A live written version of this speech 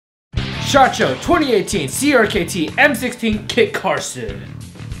SHOT Show 2018 CRKT M16 Kit Carson.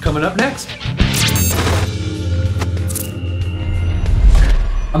 Coming up next.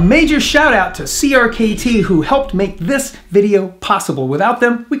 A major shout out to CRKT who helped make this video possible. Without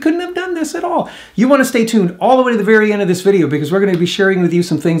them, we couldn't have done this at all. You want to stay tuned all the way to the very end of this video because we're going to be sharing with you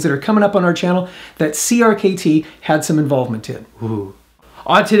some things that are coming up on our channel that CRKT had some involvement in. Ooh.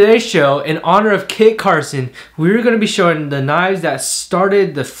 On today's show, in honor of Kit Carson, we're going to be showing the knives that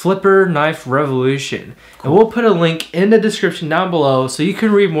started the flipper knife revolution. Cool. And we'll put a link in the description down below so you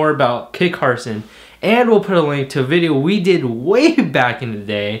can read more about Kit Carson. And we'll put a link to a video we did way back in the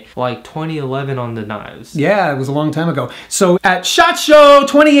day, like 2011 on the knives. Yeah, it was a long time ago. So at SHOT Show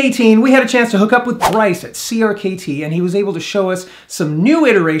 2018, we had a chance to hook up with Bryce at CRKT, and he was able to show us some new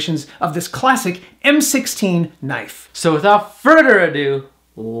iterations of this classic M16 knife. So without further ado,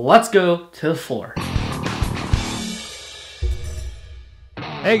 let's go to the floor.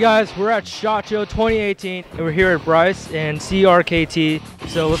 Hey guys, we're at SHOT Show 2018, and we're here at Bryce and CRKT,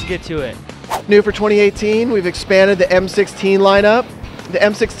 so let's get to it. New for 2018, we've expanded the M16 lineup. The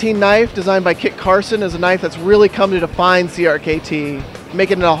M16 knife, designed by Kit Carson, is a knife that's really come to define CRKT,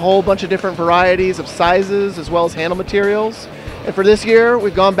 making it a whole bunch of different varieties of sizes as well as handle materials. And for this year,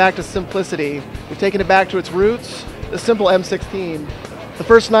 we've gone back to simplicity. We've taken it back to its roots, the simple M16. The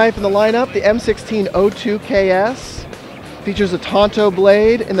first knife in the lineup, the M16-02KS, features a Tonto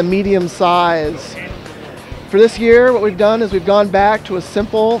blade in the medium size. For this year, what we've done is we've gone back to a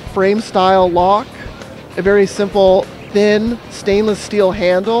simple frame style lock, a very simple thin stainless steel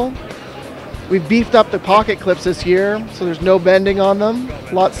handle. We've beefed up the pocket clips this year, so there's no bending on them,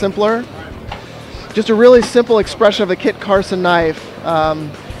 a lot simpler. Just a really simple expression of the Kit Carson knife.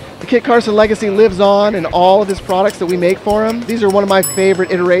 The Kit Carson legacy lives on in all of his products that we make for him. These are one of my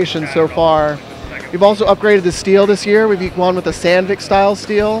favorite iterations so far. We've also upgraded the steel this year. We've gone with a Sandvik style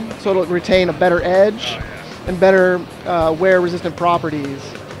steel, so it'll retain a better edge and better wear-resistant properties.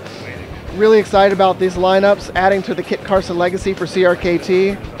 Really excited about these lineups, adding to the Kit Carson legacy for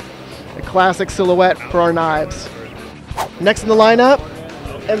CRKT, a classic silhouette for our knives. Next in the lineup,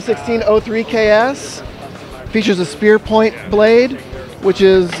 M16-03KS, features a spear point blade, which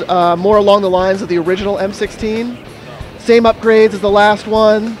is more along the lines of the original M16. Same upgrades as the last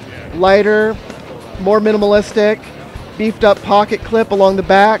one, lighter, more minimalistic, beefed up pocket clip along the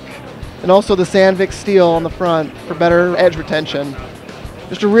back, and also the Sandvik steel on the front for better edge retention.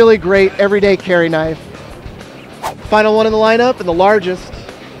 Just a really great everyday carry knife. Final one in the lineup, and the largest,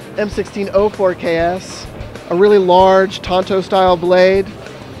 M16-04KS, a really large Tonto style blade.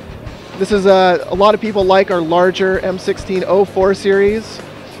 This is a lot of people like our larger M16-04 series,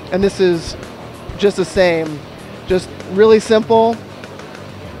 and this is just the same. Just really simple,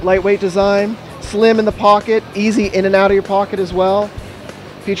 lightweight design, slim in the pocket, easy in and out of your pocket as well.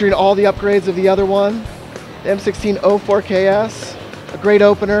 Featuring all the upgrades of the other one, the M16-04KS, a great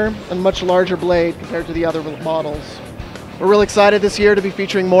opener and much larger blade compared to the other models. We're really excited this year to be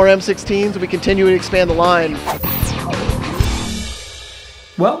featuring more M16s, and we continue to expand the line.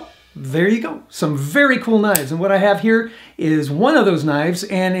 Well, there you go. Some very cool knives. And what I have here is one of those knives.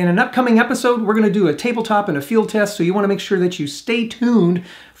 And in an upcoming episode, we're going to do a tabletop and a field test. So you want to make sure that you stay tuned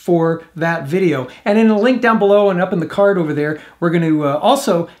for that video. And in a link down below and up in the card over there, we're going to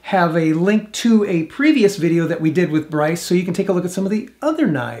also have a link to a previous video that we did with Bryce. So you can take a look at some of the other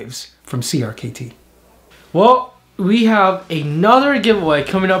knives from CRKT. Well, we have another giveaway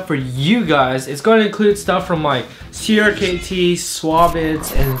coming up for you guys. It's going to include stuff from like CRKT,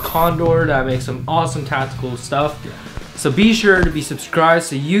 Swabits, and Condor that makes some awesome tactical stuff. So be sure to be subscribed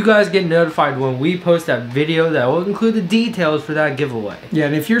so you guys get notified when we post that video that will include the details for that giveaway. Yeah,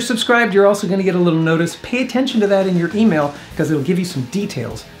 and if you're subscribed, you're also going to get a little notice. Pay attention to that in your email because it'll give you some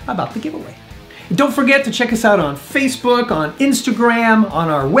details about the giveaway. And don't forget to check us out on Facebook, on Instagram, on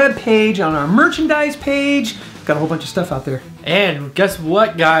our webpage, on our merchandise page. Got a whole bunch of stuff out there. And guess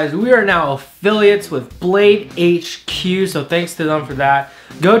what, guys? We are now affiliates with Blade HQ, so thanks to them for that.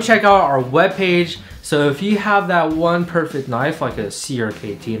 Go check out our webpage. So if you have that one perfect knife, like a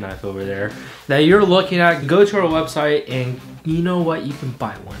CRKT knife over there, that you're looking at, go to our website and you know what? You can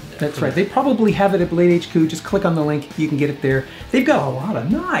buy one. That's right. They probably have it at Blade HQ. Just click on the link. You can get it there. They've got a lot of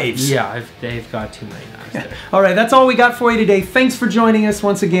knives. Yeah, they've got too many knives there. All right, that's all we got for you today. Thanks for joining us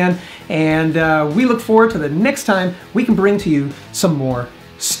once again. And we look forward to the next time we can bring to you some more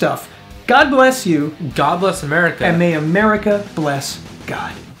stuff. God bless you. God bless America. And may America bless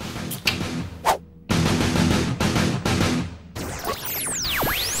God.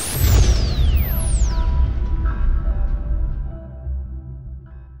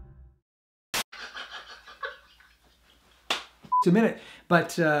 A minute,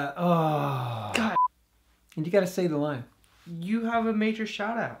 But, oh. God. And you got to say the line. You have a major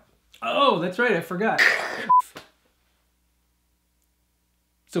shout out. Oh, that's right. I forgot.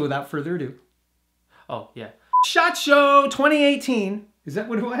 So without further ado. Oh, yeah. SHOT Show 2018. Is that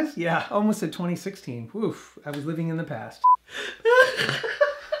what it was? Yeah, almost said 2016. Woof, I was living in the past.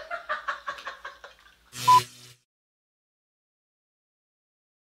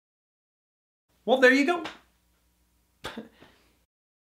 Well, there you go.